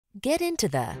Get into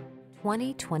the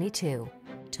 2022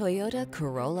 Toyota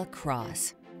Corolla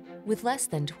Cross. With less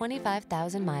than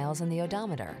 25,000 miles on the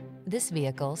odometer, this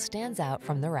vehicle stands out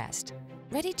from the rest.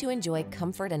 Ready to enjoy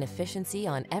comfort and efficiency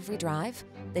on every drive?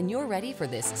 Then you're ready for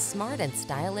this smart and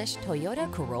stylish Toyota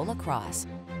Corolla Cross.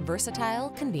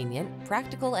 Versatile, convenient,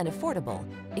 practical, and affordable,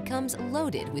 it comes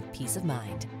loaded with peace of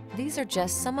mind. These are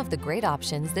just some of the great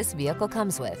options this vehicle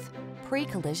comes with: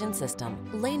 pre-collision system,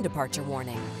 lane departure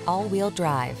warning, all-wheel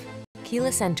drive,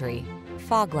 keyless entry,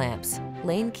 fog lamps,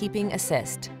 lane keeping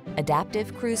assist,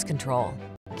 adaptive cruise control,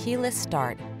 keyless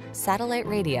start, satellite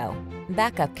radio,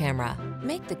 backup camera.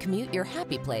 Make the commute your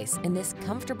happy place in this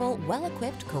comfortable,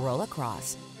 well-equipped Corolla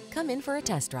Cross. Come in for a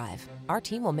test drive. Our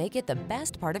team will make it the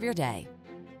best part of your day.